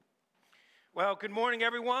Well, good morning,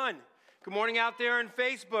 everyone. Good morning out there on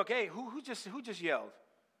Facebook. Hey, who just yelled?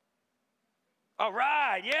 All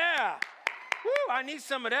right, yeah. Woo, I need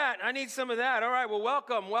some of that. All right, well,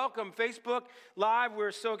 welcome. Facebook Live,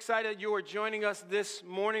 we're so excited you are joining us this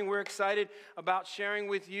morning. We're excited about sharing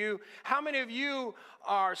with you. How many of you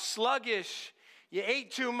are sluggish? You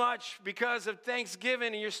ate too much because of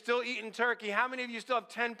Thanksgiving and you're still eating turkey. How many of you still have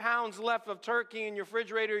 10 pounds left of turkey in your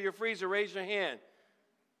refrigerator or your freezer? Raise your hand.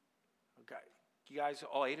 Okay, you guys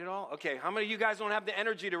all ate it all? Okay, how many of you guys don't have the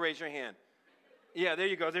energy to raise your hand? Yeah, there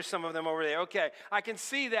you go. There's some of them over there. Okay, I can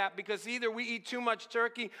see that because either we eat too much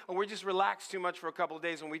turkey or we're just relaxed too much for a couple of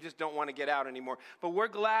days and we just don't want to get out anymore. But we're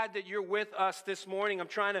glad that you're with us this morning. I'm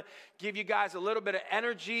trying to give you guys a little bit of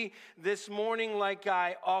energy this morning like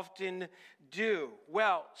I often do.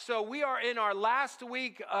 Well, so we are in our last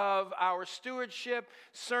week of our stewardship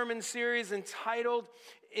sermon series entitled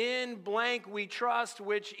In Blank We Trust,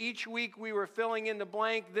 which each week we were filling in the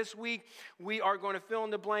blank. This week we are going to fill in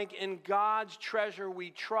the blank in God's treasure we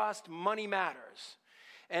trust. Money matters.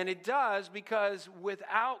 And it does because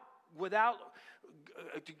without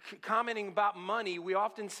commenting about money, we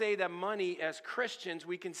often say that money as Christians,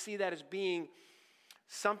 we can see that as being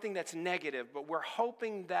something that's negative. But we're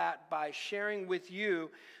hoping that by sharing with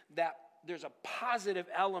you that there's a positive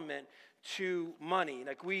element to money.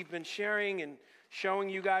 Like we've been sharing and showing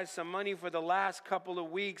you guys some money for the last couple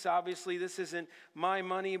of weeks. Obviously, this isn't my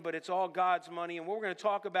money, but it's all God's money. And what we're going to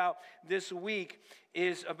talk about this week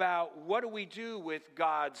is about what do we do with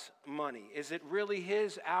God's money? Is it really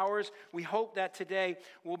His, ours? We hope that today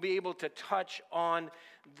we'll be able to touch on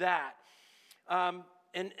that.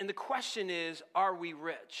 And the question is, are we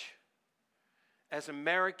rich? As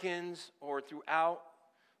Americans or throughout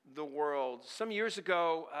the world. Some years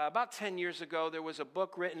ago, about 10 years ago, there was a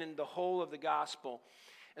book written in The Whole of the Gospel.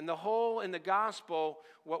 And The Whole in the Gospel,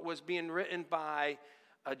 what was being written by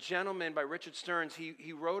a gentleman, by Richard Stearns,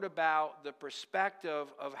 he wrote about the perspective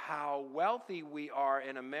of how wealthy we are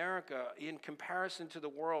in America in comparison to the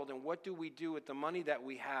world, and what do we do with the money that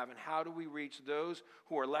we have, and how do we reach those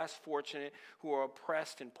who are less fortunate, who are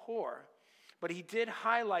oppressed and poor. But he did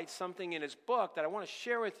highlight something in his book that I want to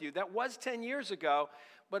share with you that was 10 years ago,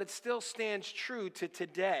 but it still stands true to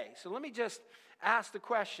today. So let me just ask the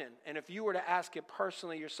question, and if you were to ask it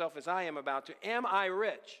personally yourself as I am about to, am I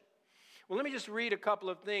rich? Well, let me just read a couple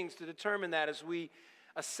of things to determine that as we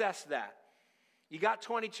assess that. You got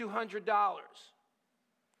 $2,200.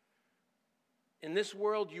 In this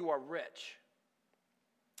world, you are rich.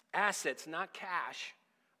 Assets, not cash,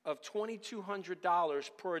 of $2,200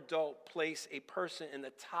 per adult place a person in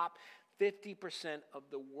the top 50% of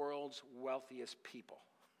the world's wealthiest people.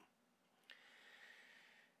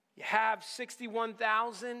 You have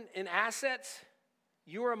 $61,000 in assets,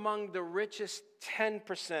 you're among the richest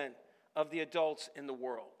 10% of the adults in the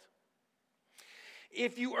world.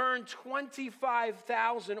 If you earn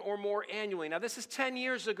 $25,000 or more annually, now this is 10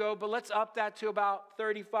 years ago, but let's up that to about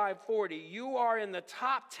 35, 40. You are in the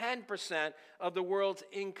top 10% of the world's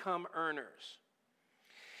income earners.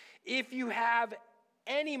 If you have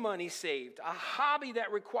any money saved, a hobby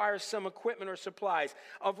that requires some equipment or supplies,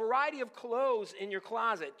 a variety of clothes in your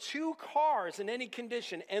closet, 2 cars in any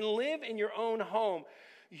condition, and live in your own home,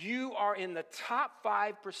 you are in the top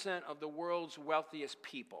 5% of the world's wealthiest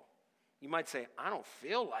people. You might say, I don't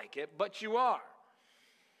feel like it, but you are.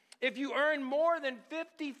 If you earn more than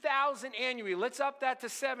 $50,000 annually, let's up that to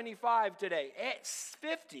 75 today. At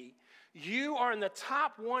 50, you are in the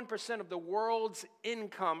top 1% of the world's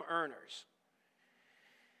income earners.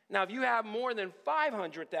 Now, if you have more than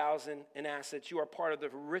 $500,000 in assets, you are part of the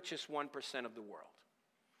richest 1% of the world,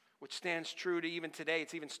 which stands true to even today.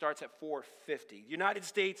 It even starts at 450. United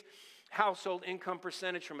States household income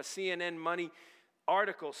percentage from a CNN Money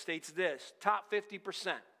article states this: top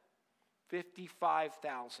 50%,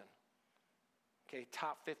 55,000. Okay,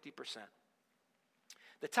 top 50%.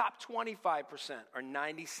 The top 25% are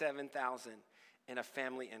 97,000 in a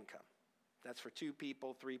family income. That's for 2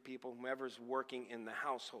 people, 3 people, whomever's working in the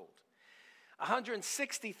household.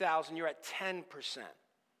 160,000, you're at 10%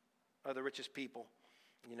 of the richest people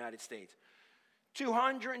in the United States.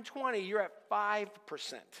 220, you're at 5%.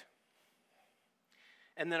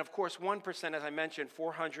 And then, of course, 1%, as I mentioned,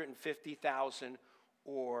 450,000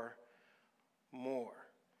 or more.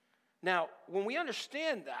 Now, when we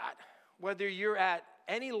understand that, whether you're at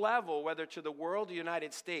any level, whether to the world or the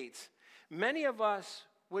United States, many of us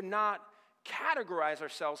would not categorize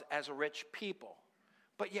ourselves as rich people,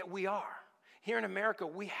 but yet we are. Here in America,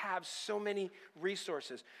 we have so many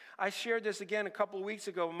resources. I shared this again a couple of weeks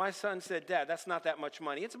ago when my son said, Dad, that's not that much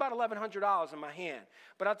money. It's about $1,100 in my hand.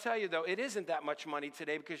 But I'll tell you, though, it isn't that much money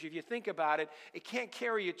today because if you think about it, it can't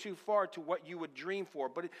carry you too far to what you would dream for.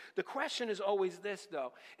 But the question is always this,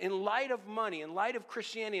 though. In light of money, in light of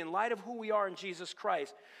Christianity, in light of who we are in Jesus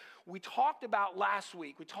Christ, we talked about last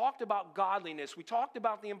week, we talked about godliness, we talked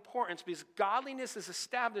about the importance because godliness is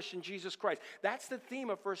established in Jesus Christ. That's the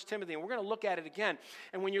theme of 1 Timothy, and we're going to look at it again.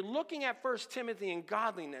 And when you're looking at 1 Timothy and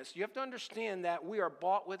godliness, you have to understand that we are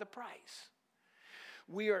bought with a price.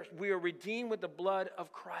 We are redeemed with the blood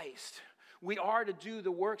of Christ. We are to do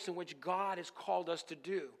the works in which God has called us to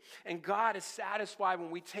do. And God is satisfied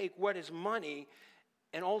when we take what is money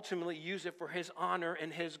and ultimately use it for his honor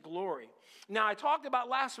and his glory. Now, I talked about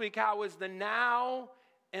last week how it was the now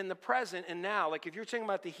and the present and now. Like if you're talking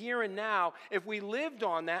about the here and now, if we lived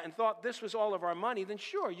on that and thought this was all of our money, then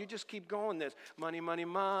sure, you just keep going this. Money, money,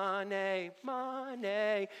 money,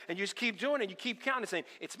 money. And you just keep doing it. You keep counting saying,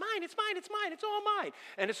 it's mine, it's mine, it's mine, it's all mine.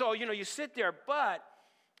 And it's all, you sit there. But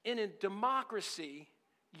in a democracy,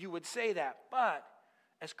 you would say that. But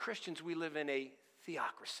as Christians, we live in a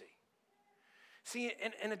theocracy. See,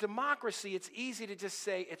 in a democracy, it's easy to just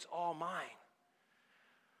say, it's all mine.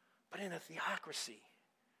 But in a theocracy,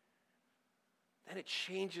 then it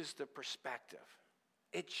changes the perspective.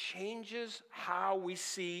 It changes how we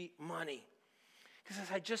see money. Because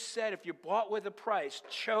as I just said, if you're bought with a price,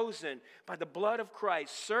 chosen by the blood of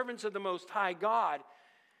Christ, servants of the Most High God,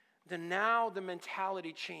 then now the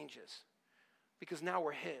mentality changes. Because now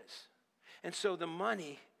we're his. And so the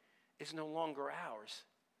money is no longer ours,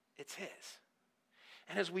 it's his.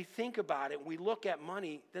 And as we think about it, we look at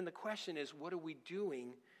money, then the question is, what are we doing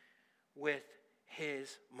with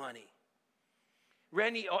his money?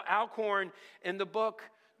 Randy Alcorn, in the book,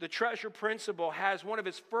 The Treasure Principle, has one of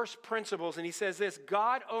his first principles, and he says this: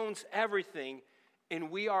 God owns everything,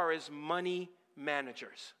 and we are his money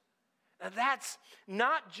managers. Now that's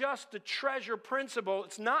not just the treasure principle.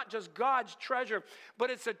 It's not just God's treasure,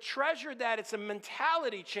 but it's a treasure that it's a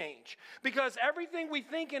mentality change. Because everything we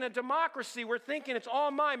think in a democracy, we're thinking it's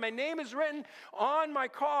all mine. My name is written on my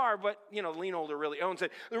car, but, the lien holder really owns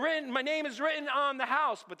it. My name is written on the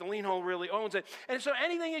house, but the lien holder really owns it. And so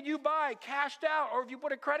anything that you buy cashed out, or if you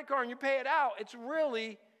put a credit card and you pay it out, it's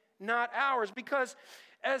really not ours. Because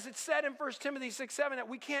as it said in 1 Timothy 6:7, that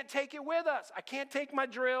we can't take it with us. I can't take my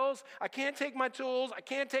drills. I can't take my tools. I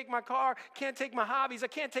can't take my car. I can't take my hobbies. I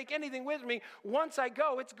can't take anything with me. Once I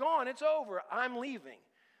go, it's gone. It's over. I'm leaving.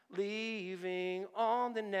 Leaving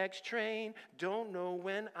on the next train. Don't know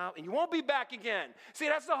when I'll... And you won't be back again. See,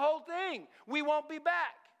 that's the whole thing. We won't be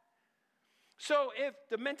back. So if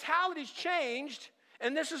the mentality's changed,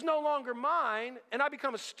 and this is no longer mine, and I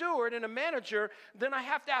become a steward and a manager, then I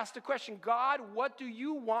have to ask the question, God, what do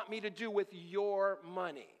you want me to do with your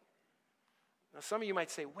money? Now, some of you might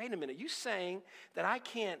say, wait a minute, you saying that I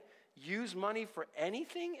can't use money for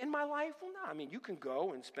anything in my life? Well, no, you can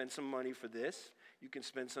go and spend some money for this. You can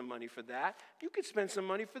spend some money for that. You can spend some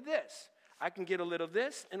money for this. I can get a little of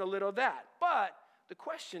this and a little of that. But the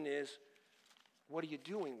question is, what are you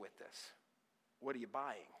doing with this? What are you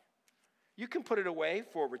buying? You can put it away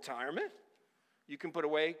for retirement. You can put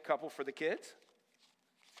away a couple for the kids.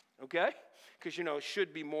 Okay? Because, it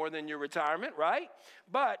should be more than your retirement, right?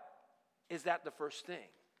 But is that the first thing?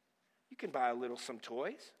 You can buy some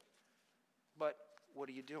toys. But what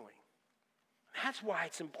are you doing? That's why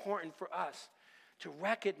it's important for us to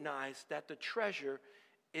recognize that the treasure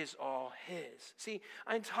is all his. See,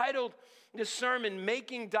 I entitled this sermon,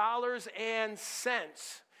 Making Dollars and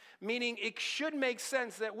Cents. Meaning it should make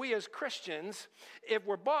sense that we as Christians, if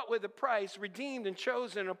we're bought with a price, redeemed and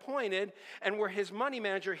chosen, appointed, and we're his money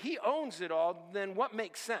manager, he owns it all, then what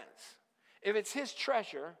makes sense? If it's his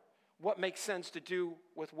treasure, what makes sense to do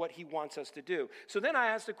with what he wants us to do? So then I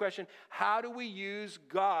asked the question, how do we use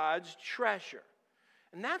God's treasure?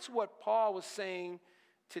 And that's what Paul was saying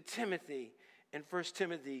to Timothy in 1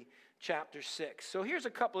 Timothy chapter 6. So here's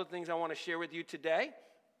a couple of things I want to share with you today.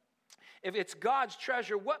 If it's God's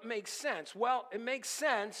treasure, what makes sense? Well, it makes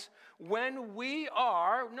sense when we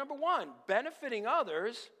are, number one, benefiting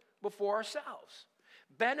others before ourselves.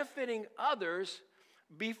 Benefiting others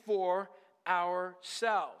before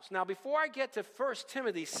ourselves. Now, before I get to 1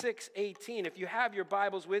 Timothy 6:18, if you have your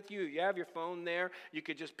Bibles with you, you have your phone there, you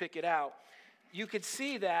could just pick it out. You could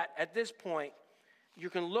see that at this point,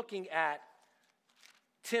 you're looking at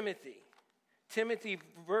Timothy. Timothy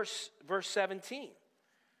verse 17.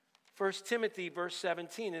 1 Timothy verse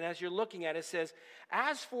 17, and as you're looking at it, it says,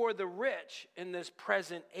 as for the rich in this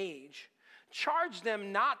present age, charge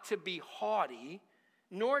them not to be haughty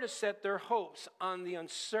nor to set their hopes on the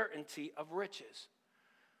uncertainty of riches,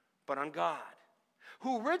 but on God,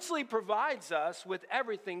 who richly provides us with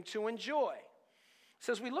everything to enjoy.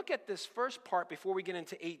 So as we look at this first part before we get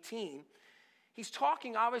into 18, he's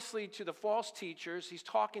talking obviously to the false teachers. He's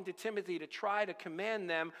talking to Timothy to try to command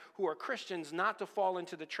them who are Christians not to fall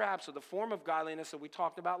into the traps of the form of godliness that we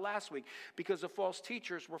talked about last week, because the false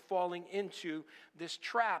teachers were falling into this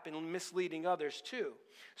trap and misleading others too.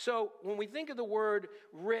 So when we think of the word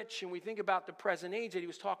rich and we think about the present age that he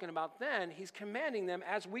was talking about then, he's commanding them,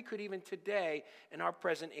 as we could even today in our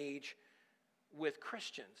present age with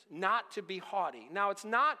Christians, not to be haughty. Now, it's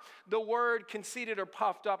not the word conceited or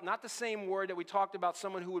puffed up, not the same word that we talked about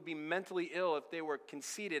someone who would be mentally ill if they were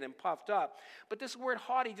conceited and puffed up. But this word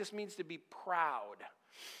haughty just means to be proud.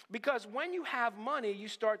 Because when you have money, you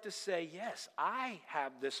start to say, yes, I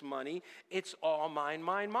have this money. It's all mine,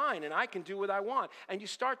 mine, mine, and I can do what I want. And you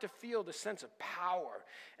start to feel the sense of power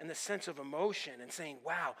and the sense of emotion and saying,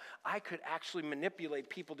 wow, I could actually manipulate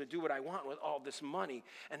people to do what I want with all this money,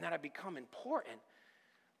 and that I become important.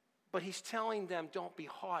 But he's telling them, don't be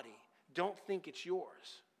haughty. Don't think it's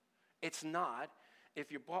yours. It's not.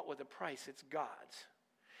 If you're bought with a price, it's God's.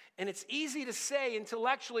 And it's easy to say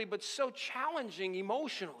intellectually, but so challenging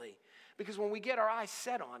emotionally, because when we get our eyes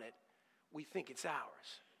set on it, we think it's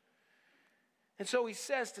ours. And so he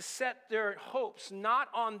says to set their hopes not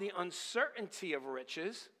on the uncertainty of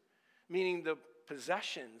riches, meaning the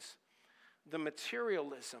possessions, the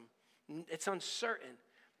materialism. It's uncertain,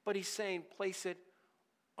 but he's saying place it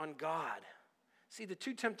on God. See, the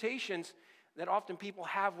two temptations that often people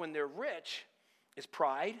have when they're rich is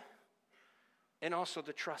pride and also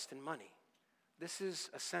the trust in money. This is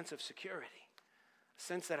a sense of security, a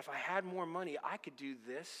sense that if I had more money, I could do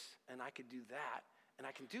this and I could do that, and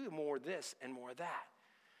I can do more of this and more of that.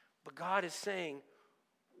 But God is saying,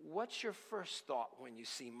 what's your first thought when you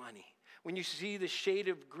see money? When you see the shade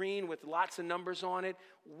of green with lots of numbers on it,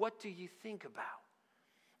 what do you think about?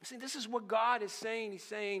 See, this is what God is saying. He's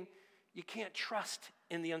saying you can't trust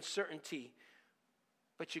in the uncertainty,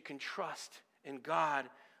 but you can trust in God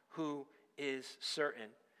who is certain.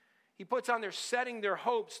 He puts on their setting their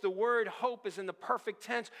hopes. The word hope is in the perfect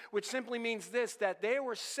tense, which simply means this, that they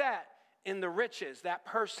were set in the riches. That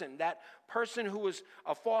person who was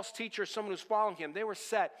a false teacher, someone who's following him, they were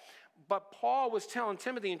set. But Paul was telling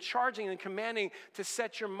Timothy and charging and commanding to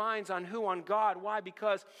set your minds on who? On God. Why?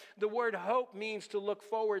 Because the word hope means to look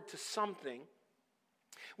forward to something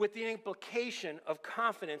with the implication of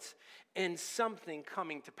confidence in something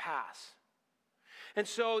coming to pass. And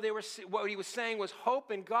so what he was saying was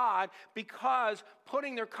hope in God, because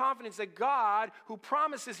putting their confidence that God, who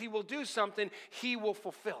promises he will do something, he will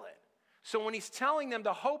fulfill it. So when he's telling them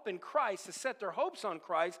to hope in Christ, to set their hopes on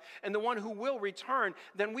Christ and the one who will return,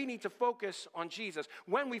 then we need to focus on Jesus.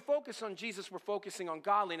 When we focus on Jesus, we're focusing on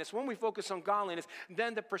godliness. When we focus on godliness,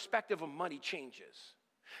 then the perspective of money changes,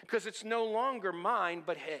 because it's no longer mine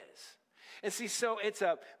but his. And see, so it's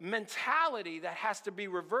a mentality that has to be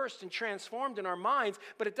reversed and transformed in our minds,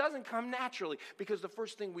 but it doesn't come naturally, because the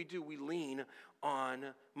first thing we do, we lean on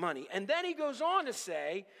money. And then he goes on to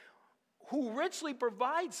say, who richly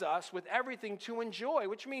provides us with everything to enjoy,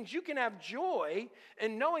 which means you can have joy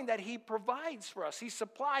in knowing that he provides for us. He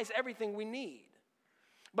supplies everything we need.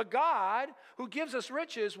 But God, who gives us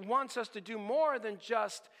riches, wants us to do more than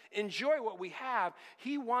just enjoy what we have.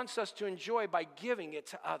 He wants us to enjoy by giving it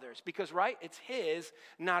to others. Because, right, it's his,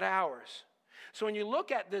 not ours. So when you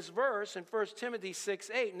look at this verse in 1 Timothy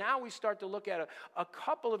 6:8, now we start to look at a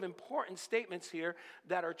couple of important statements here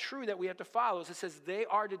that are true that we have to follow. It says they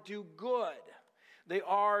are to do good. They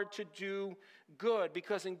are to do good,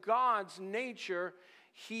 because in God's nature,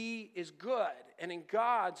 he is good. And in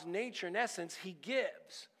God's nature, in essence, he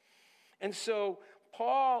gives. And so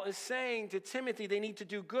Paul is saying to Timothy they need to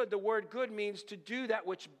do good. The word good means to do that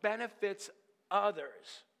which benefits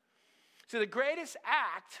others. So the greatest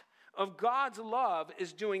act of God's love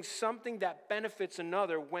is doing something that benefits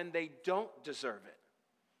another when they don't deserve it.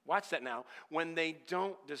 Watch that now. When they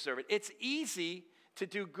don't deserve it. It's easy to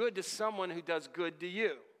do good to someone who does good to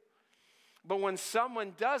you. But when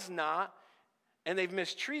someone does not, and they've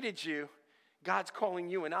mistreated you, God's calling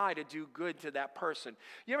you and I to do good to that person.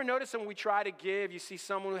 You ever notice when we try to give, you see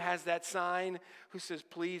someone who has that sign who says,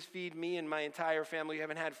 please feed me and my entire family. You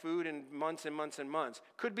haven't had food in months and months and months.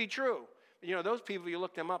 Could be true. You know, those people, you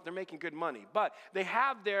look them up, they're making good money. But they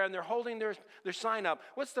have there, and they're holding their sign up.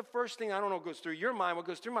 What's the first thing, I don't know, goes through your mind? What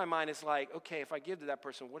goes through my mind is like, okay, if I give to that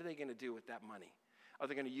person, what are they going to do with that money? Are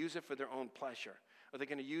they going to use it for their own pleasure? Are they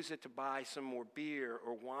going to use it to buy some more beer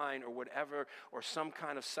or wine or whatever, or some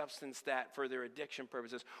kind of substance that for their addiction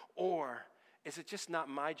purposes? Or Is it just not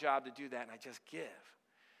my job to do that and I just give?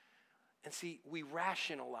 And see, we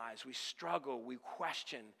rationalize, we struggle, we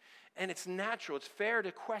question. And it's natural, it's fair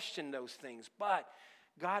to question those things. But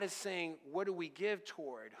God is saying, what do we give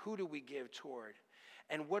toward? Who do we give toward?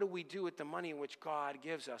 And what do we do with the money in which God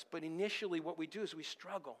gives us? But initially what we do is we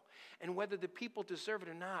struggle. And whether the people deserve it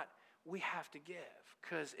or not, we have to give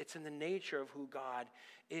because it's in the nature of who God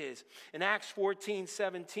is. In Acts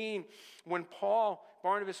 14:17, when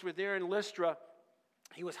Barnabas were there in Lystra,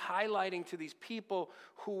 he was highlighting to these people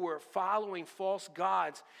who were following false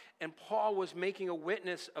gods, and Paul was making a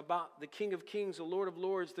witness about the King of Kings, the Lord of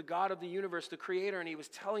Lords, the God of the universe, the Creator, and he was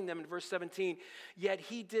telling them in verse 17, yet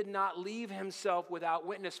he did not leave himself without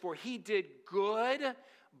witness, for he did good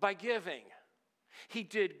by giving. He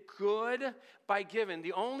did good by giving.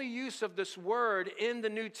 The only use of this word in the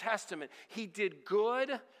New Testament, he did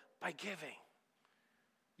good by giving.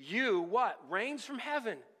 You, what? Rains from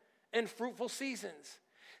heaven and fruitful seasons,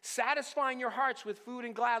 satisfying your hearts with food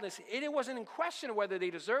and gladness. It wasn't in question whether they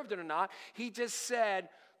deserved it or not. He just said,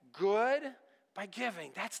 good by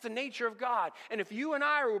giving. That's the nature of God. And if you and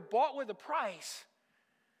I were bought with a price,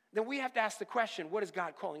 then we have to ask the question, what is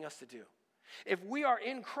God calling us to do? If we are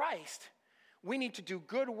in Christ, we need to do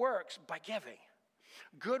good works by giving.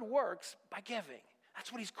 Good works by giving. That's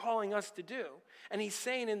what he's calling us to do. And he's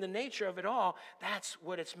saying in the nature of it all, that's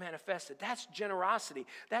what it's manifested. That's generosity.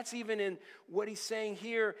 That's even in what he's saying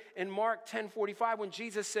here in Mark 10:45 when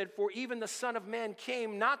Jesus said, for even the Son of Man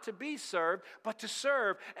came not to be served, but to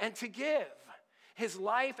serve and to give his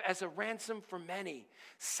life as a ransom for many,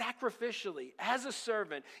 sacrificially, as a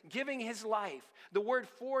servant, giving his life. The word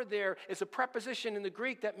for there is a preposition in the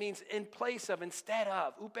Greek that means in place of, instead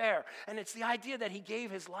of, uper. And it's the idea that he gave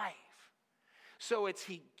his life. So it's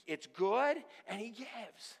good and he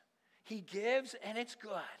gives. He gives and it's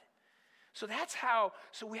good. So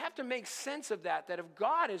so we have to make sense of that if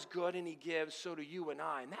God is good and he gives, so do you and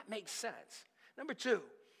I. And that makes sense. Number two,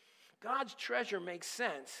 God's treasure makes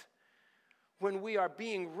sense when we are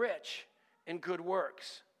being rich in good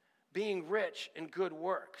works. Being rich in good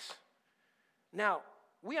works. Now,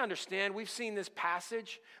 we understand, we've seen this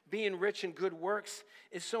passage, being rich in good works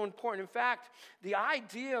is so important. In fact, the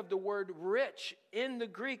idea of the word rich in the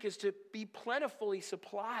Greek is to be plentifully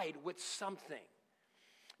supplied with something.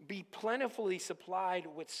 Be plentifully supplied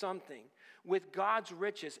with something, with God's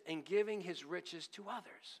riches and giving his riches to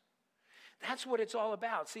others. That's what it's all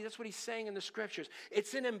about. See, that's what he's saying in the scriptures.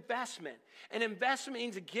 It's an investment. An investment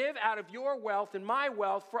means to give out of your wealth and my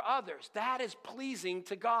wealth for others. That is pleasing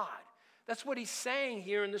to God. That's what he's saying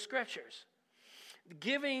here in the scriptures.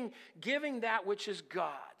 Giving that which is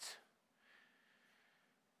God's.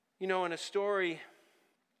 You know, in a story,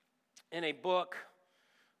 in a book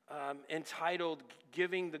entitled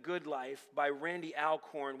Giving the Good Life by Randy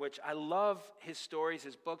Alcorn, which I love his stories,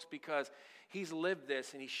 his books, because he's lived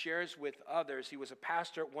this and he shares with others. He was a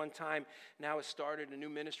pastor at one time, now has started a new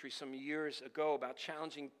ministry some years ago about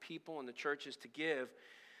challenging people in the churches to give,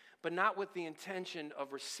 but not with the intention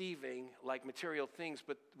of receiving like material things,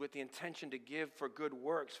 but with the intention to give for good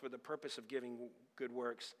works, for the purpose of giving good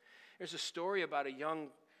works. There's a story about a young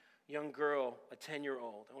girl, a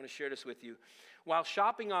 10-year-old. I want to share this with you. While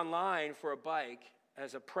shopping online for a bike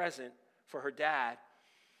as a present for her dad,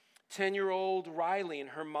 10-year-old Riley and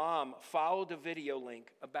her mom followed a video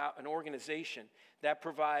link about an organization that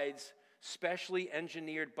provides specially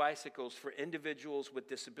engineered bicycles for individuals with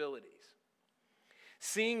disabilities.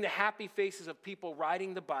 Seeing the happy faces of people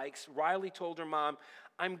riding the bikes, Riley told her mom,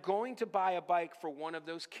 I'm going to buy a bike for one of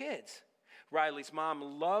those kids. Riley's mom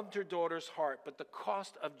loved her daughter's heart, but the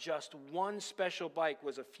cost of just one special bike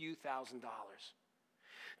was a few $1,000s.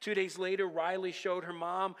 2 days later, Riley showed her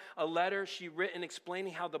mom a letter she'd written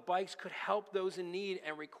explaining how the bikes could help those in need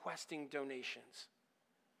and requesting donations.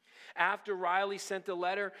 After Riley sent the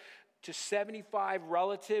letter to 75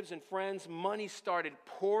 relatives and friends, money started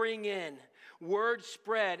pouring in. Word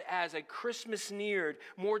spread as a Christmas neared,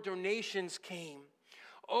 more donations came.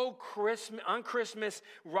 On Christmas,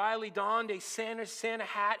 Riley donned a Santa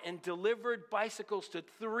hat and delivered bicycles to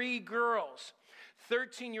 3 girls.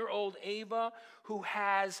 13-year-old Ava, who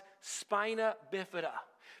has spina bifida.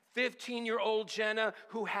 15-year-old Jenna,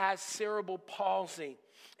 who has cerebral palsy.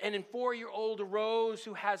 And 4-year-old Rose,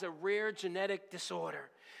 who has a rare genetic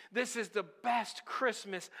disorder. This is the best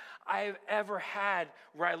Christmas I have ever had,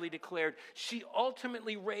 Riley declared. She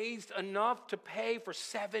ultimately raised enough to pay for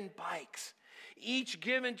 7 bikes, each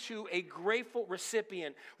given to a grateful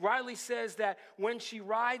recipient. Riley says that when she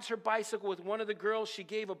rides her bicycle with one of the girls she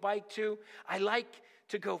gave a bike to, I like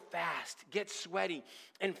to go fast, get sweaty,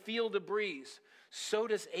 and feel the breeze. So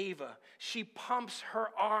does Ava. She pumps her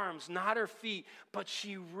arms, not her feet, but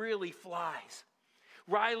she really flies.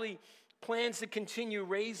 Riley plans to continue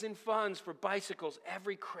raising funds for bicycles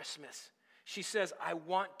every Christmas. She says, I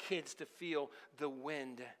want kids to feel the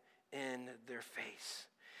wind in their face.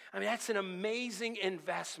 I mean, that's an amazing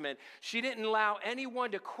investment. She didn't allow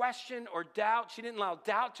anyone to question or doubt. She didn't allow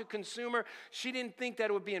doubt to consume her. She didn't think that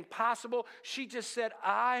it would be impossible. She just said,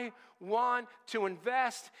 I want to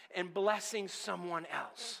invest in blessing someone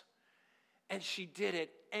else. And she did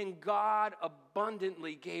it. And God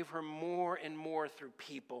abundantly gave her more and more through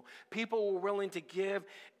people. People were willing to give,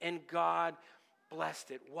 and God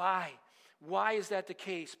blessed it. Why? Why is that the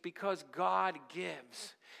case? Because God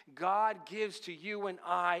gives. God gives to you and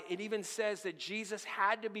I. It even says that Jesus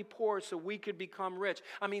had to be poor so we could become rich.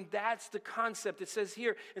 I mean, that's the concept. It says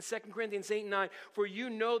here in 2 Corinthians 8:9, for you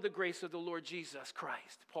know the grace of the Lord Jesus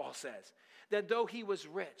Christ, Paul says, that though he was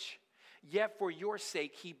rich, yet for your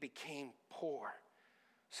sake he became poor,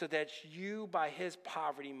 so that you by his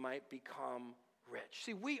poverty might become rich.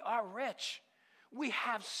 See, we are rich. We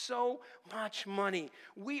have so much money.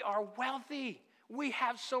 We are wealthy. We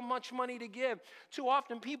have so much money to give. Too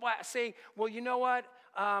often people say, well, you know what?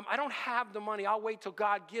 I don't have the money. I'll wait till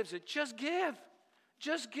God gives it. Just give.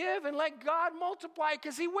 Just give and let God multiply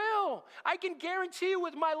because he will. I can guarantee you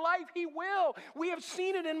with my life, he will. We have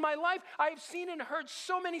seen it in my life. I have seen and heard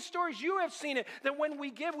so many stories. You have seen it. That when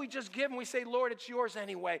we give, we just give and we say, Lord, it's yours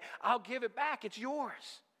anyway. I'll give it back. It's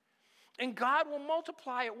yours. And God will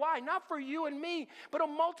multiply it. Why? Not for you and me, but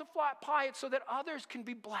he'll multiply it so that others can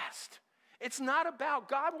be blessed. It's not about,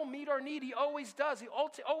 God will meet our need. He always does. He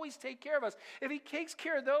always takes care of us. If he takes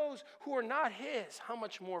care of those who are not his, how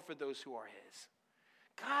much more for those who are his?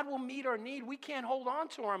 God will meet our need. We can't hold on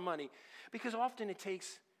to our money because often it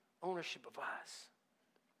takes ownership of us.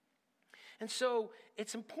 And so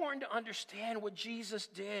it's important to understand what Jesus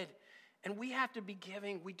did. And we have to be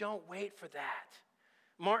giving. We don't wait for that.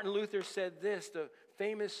 Martin Luther said this, the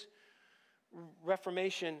famous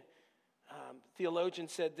Reformation theologian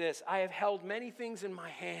said this, I have held many things in my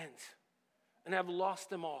hands and have lost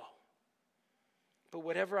them all. But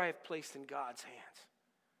whatever I have placed in God's hands,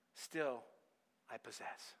 still I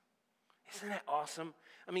possess. Isn't that awesome?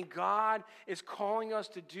 I mean, God is calling us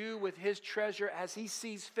to do with his treasure as he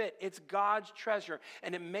sees fit. It's God's treasure,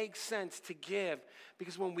 and it makes sense to give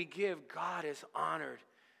because when we give, God is honored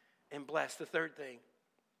and blessed. The third thing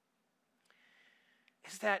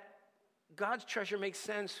is that God's treasure makes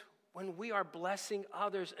sense when we are blessing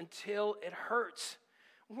others until it hurts.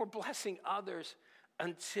 When we're blessing others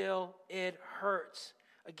until it hurts.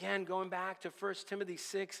 Again, going back to 1 Timothy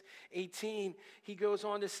 6:18, he goes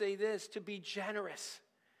on to say this, to be generous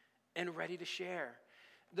and ready to share.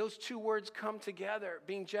 Those two words come together.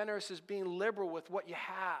 Being generous is being liberal with what you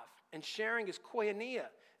have, and sharing is koinonia.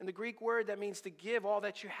 And the Greek word that means to give all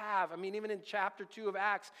that you have. I mean, even in chapter 2 of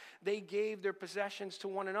Acts, they gave their possessions to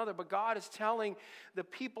one another. But God is telling the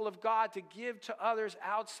people of God to give to others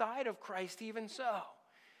outside of Christ even so.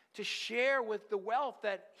 To share with the wealth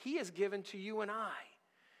that he has given to you and I.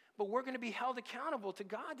 But we're going to be held accountable to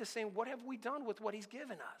God to saying, what have we done with what he's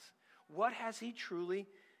given us? What has he truly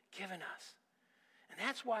given us? And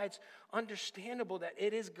that's why it's understandable that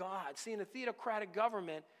it is God. See, in a theocratic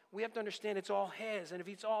government, we have to understand it's all his. And if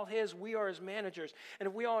it's all his, we are his managers. And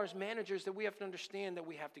if we are his managers, then we have to understand that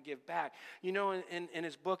we have to give back. You know, in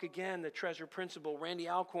his book, again, The Treasure Principle, Randy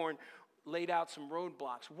Alcorn laid out some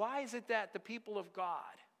roadblocks. Why is it that the people of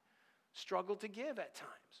God struggle to give at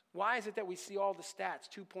times? Why is it that we see all the stats,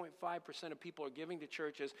 2.5% of people are giving to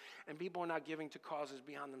churches and people are not giving to causes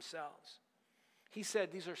beyond themselves? He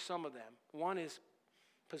said these are some of them. One is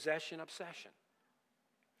possession obsession.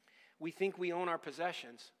 We think we own our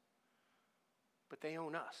possessions, but they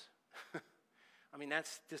own us. I mean,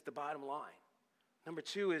 that's just the bottom line. Number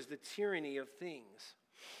two is the tyranny of things.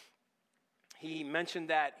 He mentioned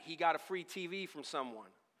that he got a free TV from someone.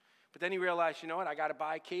 But then he realized, you know what, I got to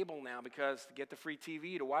buy cable now because to get the free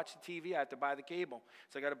TV, to watch the TV, I have to buy the cable.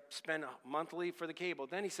 So I got to spend monthly for the cable.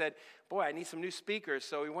 Then he said, boy, I need some new speakers.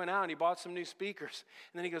 So he went out and he bought some new speakers.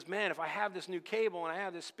 And then he goes, man, if I have this new cable and I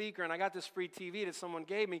have this speaker and I got this free TV that someone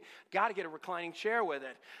gave me, got to get a reclining chair with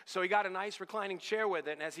it. So he got a nice reclining chair with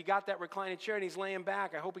it. And as he got that reclining chair and he's laying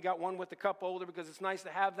back, I hope he got one with the cup holder because it's nice to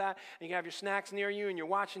have that. And you can have your snacks near you and you're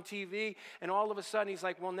watching TV. And all of a sudden he's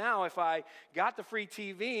like, well, now if I got the free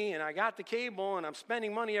TV and I got the cable and I'm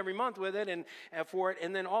spending money every month with it and for it,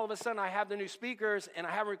 and then all of a sudden I have the new speakers and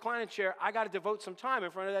I have a reclining chair, I got to devote some time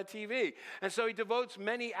in front of that TV. And so he devotes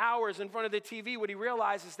many hours in front of the TV. What he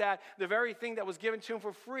realizes is that the very thing that was given to him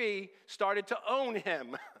for free started to own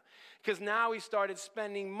him. Because now he started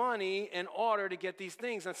spending money in order to get these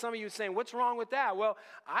things. And some of you are saying, what's wrong with that? Well,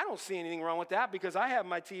 I don't see anything wrong with that because I have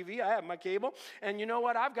my TV, I have my cable, and you know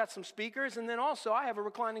what? I've got some speakers, and then also I have a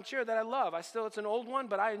reclining chair that I love. It's an old one,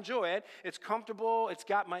 but I enjoy it. It's comfortable. It's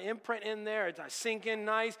got my imprint in there. I sink in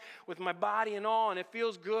nice with my body and all, and it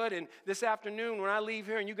feels good. And this afternoon when I leave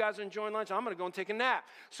here and you guys are enjoying lunch, I'm going to go and take a nap.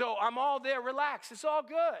 So I'm all there, relaxed. It's all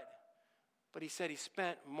good. But he said he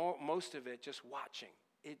spent most of it just watching.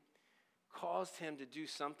 It caused him to do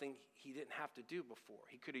something he didn't have to do before.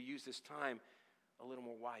 He could have used his time a little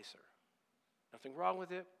more wiser. Nothing wrong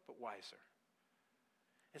with it, but wiser.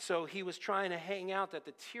 And so he was trying to hang out at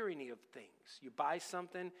the tyranny of things. You buy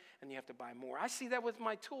something and you have to buy more. I see that with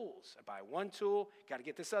my tools. I buy one tool, got to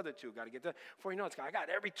get this other tool, got to get that. Before you know it, I got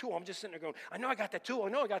every tool. I'm just sitting there going, I know I got that tool,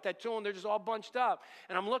 and they're just all bunched up.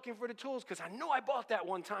 And I'm looking for the tools because I know I bought that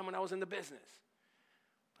one time when I was in the business.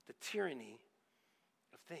 But the tyranny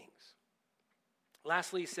of things.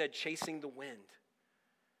 Lastly, he said, chasing the wind.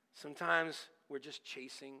 Sometimes we're just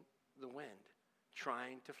chasing the wind,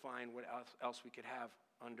 trying to find what else we could have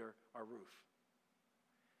under our roof.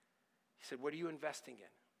 He said, what are you investing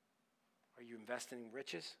in? Are you investing in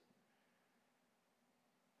riches?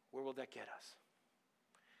 Where will that get us?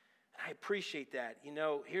 And I appreciate that. You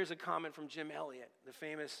know, here's a comment from Jim Elliot, the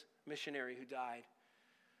famous missionary who died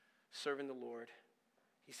serving the Lord.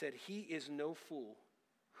 He said, he is no fool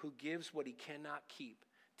who gives what he cannot keep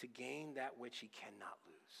to gain that which he cannot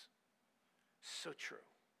lose. So true.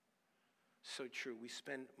 So true. We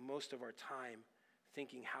spend most of our time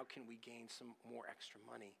thinking, how can we gain some more extra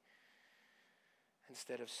money?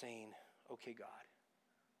 Instead of saying, okay, God,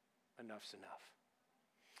 enough's enough.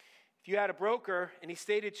 If you had a broker and he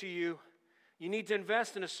stated to you, you need to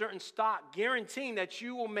invest in a certain stock, guaranteeing that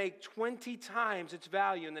you will make 20 times its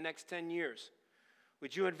value in the next 10 years.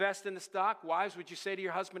 Would you invest in the stock? Wives, would you say to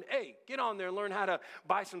your husband, hey, get on there and learn how to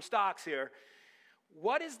buy some stocks here?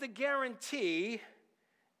 What is the guarantee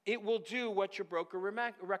it will do what your broker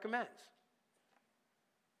recommends?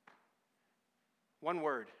 One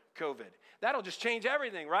word, COVID. That'll just change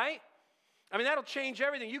everything, right? I mean, that'll change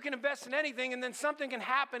everything. You can invest in anything, and then something can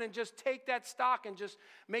happen and just take that stock and just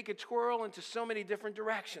make it twirl into so many different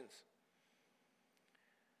directions.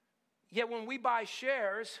 Yet when we buy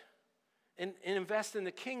shares and invest in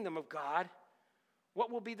the kingdom of God,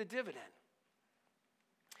 what will be the dividend?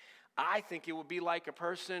 I think it would be like a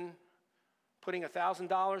person putting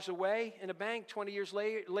 $1,000 away in a bank. 20 years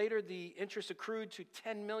later, the interest accrued to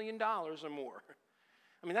 $10 million or more.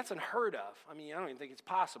 I mean, that's unheard of. I mean, I don't even think it's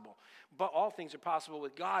possible. But all things are possible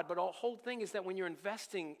with God. But the whole thing is that when you're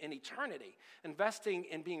investing in eternity, investing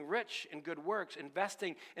in being rich in good works,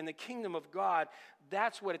 investing in the kingdom of God,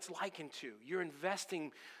 that's what it's likened to. You're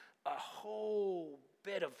investing a whole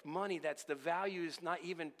bit of money that's the value is not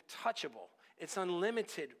even touchable. It's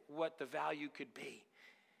unlimited what the value could be.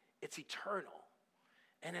 It's eternal.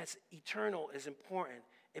 And as eternal is important,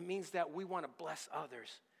 it means that we want to bless others.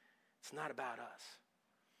 It's not about us.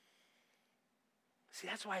 See,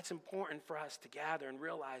 that's why it's important for us to gather and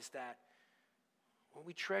realize that when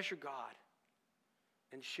we treasure God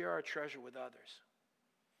and share our treasure with others,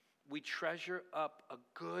 we treasure up a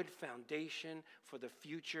good foundation for the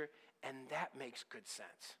future, and that makes good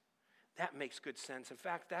sense. That makes good sense. In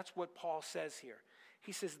fact, that's what Paul says here.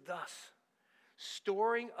 He says, thus,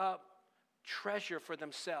 storing up treasure for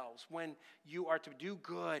themselves when you are to do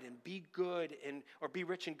good and or be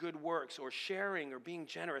rich in good works or sharing or being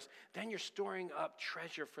generous, then you're storing up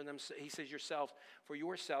treasure for them. He says for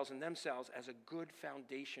yourselves and themselves as a good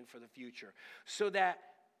foundation for the future, so that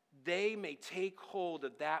they may take hold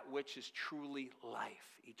of that which is truly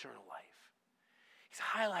life, eternal life. He's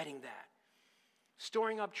highlighting that.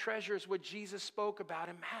 Storing up treasure is what Jesus spoke about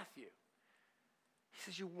in Matthew. He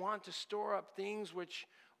says you want to store up things which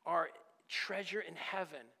are treasure in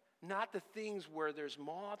heaven, not the things where there's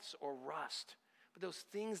moths or rust, but those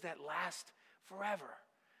things that last forever.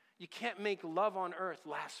 You can't make love on earth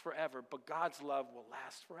last forever, but God's love will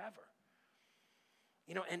last forever.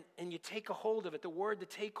 You know, and you take a hold of it. The word to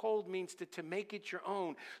take hold means to make it your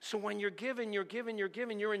own. So when you're giving,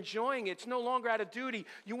 you're enjoying it. It's no longer out of duty.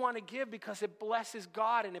 You want to give because it blesses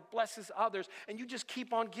God and it blesses others. And you just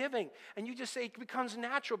keep on giving. And you just say it becomes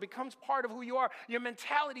natural, becomes part of who you are. Your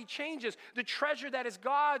mentality changes. The treasure that is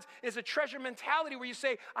God's is a treasure mentality where you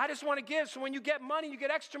say, I just want to give. So when you get money, you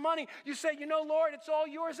get extra money. You say, you know, Lord, it's all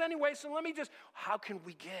yours anyway. So let me how can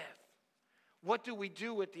we give? What do we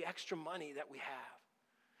do with the extra money that we have?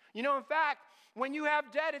 You know, in fact, when you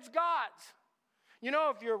have debt, it's God's. You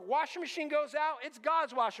know, if your washing machine goes out, it's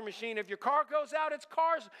God's washing machine. If your car goes out, it's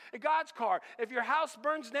God's car. If your house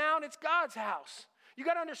burns down, it's God's house. You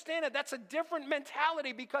got to understand that that's a different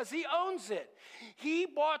mentality because he owns it. He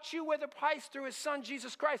bought you with a price through his son,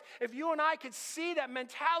 Jesus Christ. If you and I could see that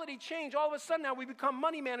mentality change, all of a sudden now we become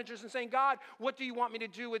money managers and saying, God, what do you want me to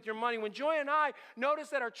do with your money? When Joy and I noticed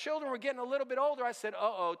that our children were getting a little bit older, I said,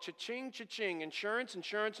 cha-ching, cha-ching, insurance,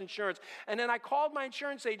 insurance, insurance. And then I called my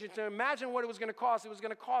insurance agent to imagine what it was going to cost. It was going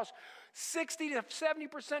to cost 60 to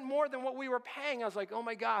 70% more than what we were paying. I was like, oh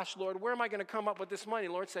my gosh, Lord, where am I going to come up with this money?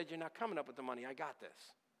 The Lord said, you're not coming up with the money. I got this.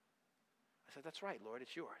 I said, that's right, Lord,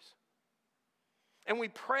 it's yours. And we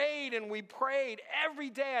prayed and we prayed. Every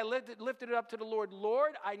day I lifted it up to the Lord.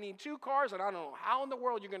 Lord, I need 2 cars and I don't know how in the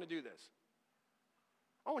world you're going to do this.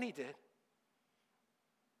 Oh, and he did.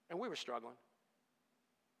 And we were struggling.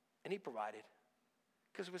 And he provided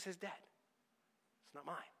because it was his debt. It's not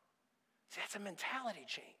mine. See, that's a mentality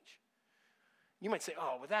change. You might say,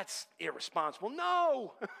 oh, well, that's irresponsible.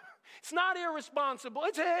 No, it's not irresponsible.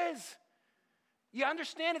 It's his. You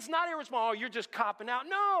understand? It's not irresponsible. Oh, you're just copping out.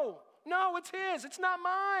 No, it's his. It's not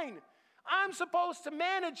mine. I'm supposed to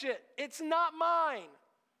manage it. It's not mine.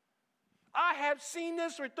 I have seen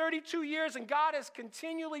this for 32 years, and God is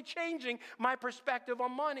continually changing my perspective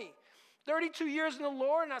on money. 32 years in the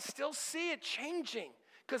Lord, and I still see it changing.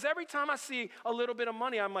 Because every time I see a little bit of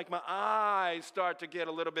money, I'm like, my eyes start to get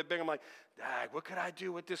a little bit bigger. I'm like, Dad, what could I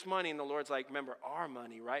do with this money? And the Lord's like, remember, our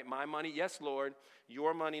money, right? My money? Yes, Lord.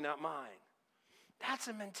 Your money, not mine. That's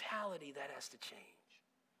a mentality that has to change.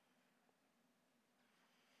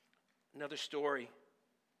 Another story.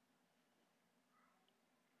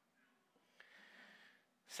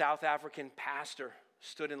 South African pastor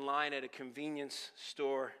stood in line at a convenience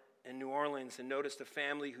store in New Orleans and noticed a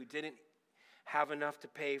family who didn't have enough to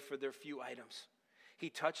pay for their few items. He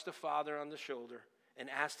touched the father on the shoulder and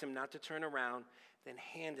asked him not to turn around, then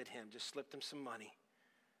just slipped him some money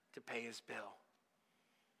to pay his bill.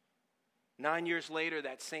 9 years later,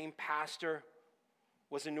 that same pastor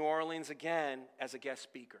was in New Orleans again as a guest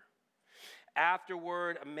speaker.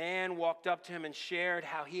 Afterward, a man walked up to him and shared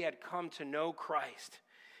how he had come to know Christ.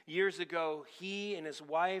 Years ago, he and his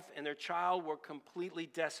wife and their child were completely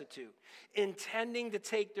destitute. Intending to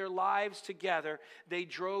take their lives together, they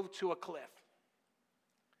drove to a cliff.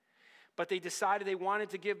 But they decided they wanted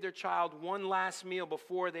to give their child one last meal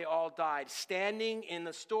before they all died. Standing in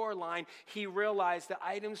the store line, he realized the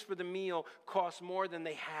items for the meal cost more than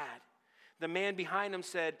they had. The man behind him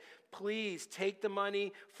said, please take the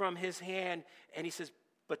money from his hand. And he says,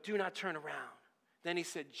 but do not turn around. Then he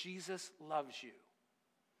said, Jesus loves you.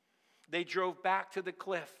 They drove back to the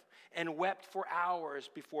cliff and wept for hours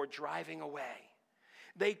before driving away.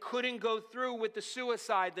 They couldn't go through with the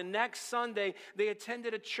suicide. The next Sunday, they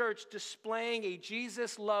attended a church displaying a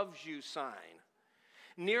Jesus loves you sign.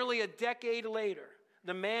 Nearly a decade later,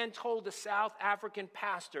 the man told the South African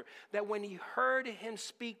pastor that when he heard him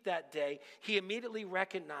speak that day, he immediately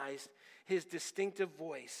recognized his distinctive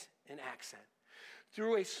voice and accent.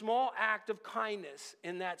 Through a small act of kindness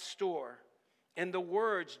in that store, and the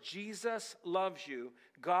words, Jesus loves you,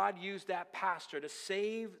 God used that pastor to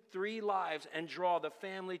save 3 lives and draw the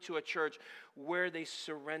family to a church where they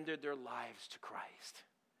surrendered their lives to Christ.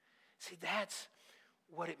 See, that's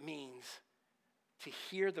what it means to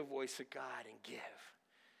hear the voice of God and give.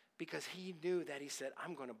 Because he knew that he said,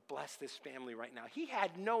 I'm going to bless this family right now. He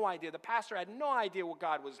had no idea. The pastor had no idea what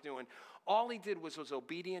God was doing. All he did was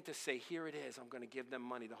obedient to say, here it is. I'm going to give them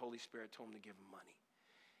money. The Holy Spirit told him to give them money.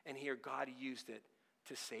 And here God used it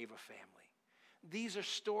to save a family. These are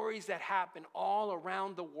stories that happen all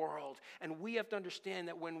around the world. And we have to understand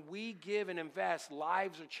that when we give and invest,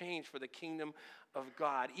 lives are changed for the kingdom of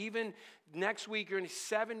God. Even next week,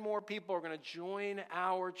 7 more people are going to join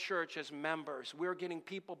our church as members. We're getting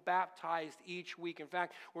people baptized each week. In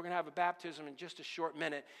fact, we're going to have a baptism in just a short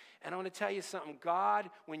minute. And I want to tell you something. God,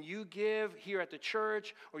 when you give here at the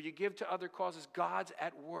church or you give to other causes, God's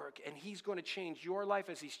at work. And he's going to change your life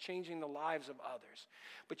as he's changing the lives of others.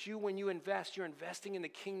 But when you invest, you're investing in the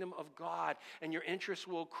kingdom of God. And your interest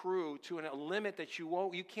will accrue to a limit that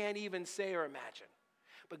you can't even say or imagine.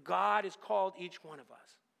 But God has called each one of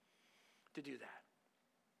us to do that.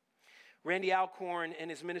 Randy Alcorn in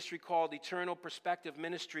his ministry called Eternal Perspective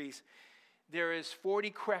Ministries, there is 40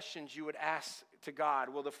 questions you would ask to God.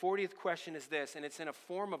 Well, the 40th question is this, and it's in a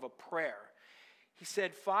form of a prayer. He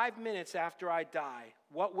said, 5 minutes after I die,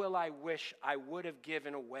 what will I wish I would have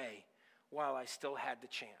given away while I still had the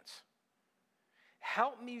chance?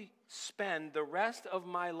 Help me spend the rest of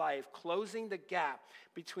my life closing the gap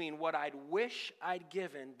between what I'd wish I'd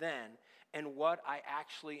given then and what I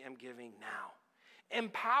actually am giving now.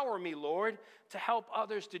 Empower me, Lord, to help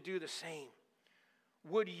others to do the same.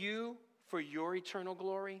 Would you, for your eternal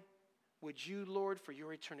glory, Would you, Lord, for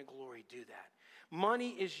your eternal glory, do that? Money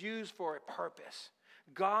is used for a purpose.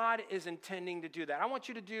 God is intending to do that. I want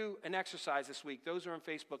you to do an exercise this week. Those are on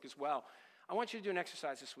Facebook as well. I want you to do an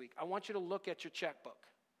exercise this week. I want you to look at your checkbook.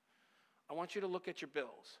 I want you to look at your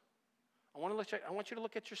bills. I want you to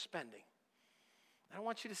look at your spending. I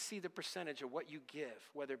want you to see the percentage of what you give,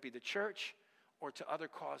 whether it be the church or to other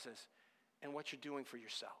causes, and what you're doing for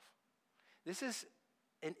yourself. This is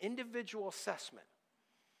an individual assessment.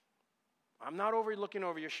 I'm not looking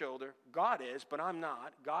over your shoulder. God is, but I'm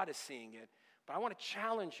not. God is seeing it. But I want to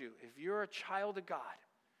challenge you, if you're a child of God,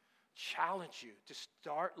 challenge you to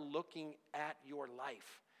start looking at your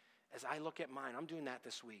life as I look at mine. I'm doing that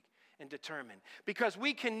this week and determine. Because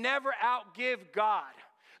we can never outgive God.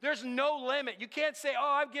 There's no limit. You can't say, oh,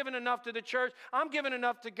 I've given enough to the church. I'm giving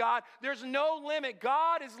enough to God. There's no limit.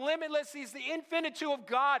 God is limitless. He's the infinitude of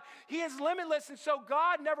God. He is limitless, and so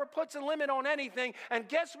God never puts a limit on anything. And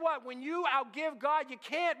guess what? When you outgive God, you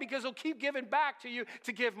can't, because he'll keep giving back to you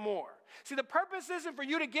to give more. See, the purpose isn't for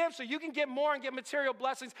you to give so you can get more and get material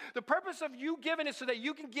blessings. The purpose of you giving is so that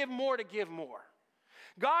you can give more to give more.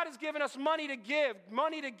 God has given us money to give,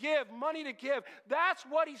 money to give, money to give. That's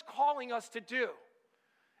what he's calling us to do.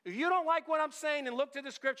 If you don't like what I'm saying, then look to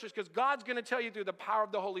the scriptures, because God's going to tell you through the power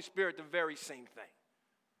of the Holy Spirit the very same thing.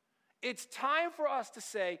 It's time for us to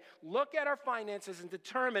say, look at our finances and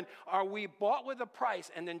determine, are we bought with a price,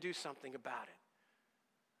 and then do something about it.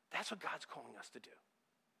 That's what God's calling us to do.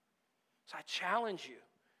 So I challenge you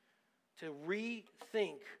to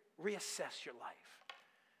rethink, reassess your life.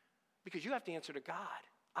 Because you have to answer to God.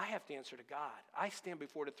 I have to answer to God. I stand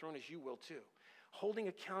before the throne as you will too. Holding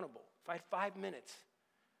accountable. If I had 5 minutes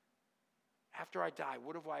after I die,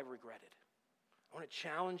 what have I regretted? I want to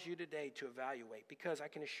challenge you today to evaluate, because I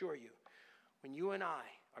can assure you, when you and I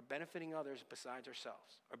are benefiting others besides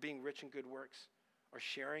ourselves, or being rich in good works, or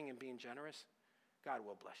sharing and being generous, God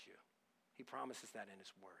will bless you. He promises that in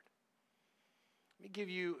his word. Let me give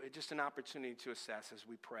you just an opportunity to assess as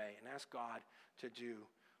we pray and ask God to do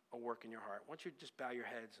a work in your heart. I want you to just bow your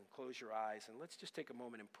heads and close your eyes, and let's just take a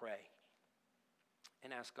moment and pray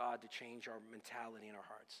and ask God to change our mentality in our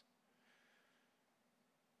hearts.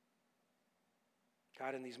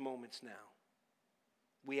 God, in these moments now,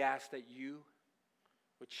 we ask that you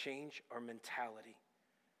would change our mentality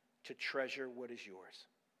to treasure what is yours,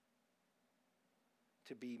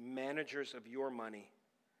 to be managers of your money,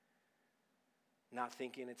 not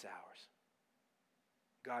thinking it's ours.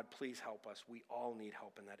 God, please help us. We all need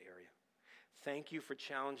help in that area. Thank you for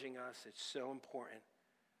challenging us. It's so important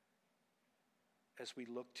as we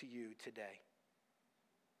look to you today.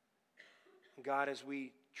 God, as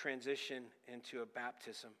we transition into a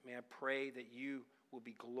baptism, may I pray that you will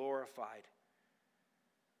be glorified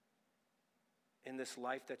in this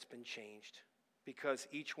life that's been changed, because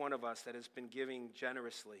each one of us that has been giving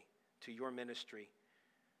generously to your ministry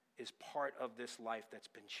is part of this life that's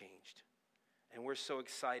been changed. And we're so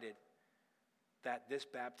excited that this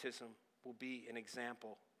baptism will be an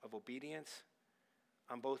example of obedience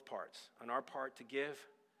on both parts, on our part to give,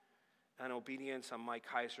 and obedience on Mike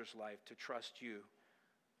Heiser's life to trust you,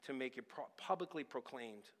 to make it publicly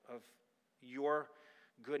proclaimed of your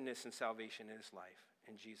goodness and salvation in his life.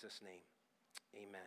 In Jesus' name, amen.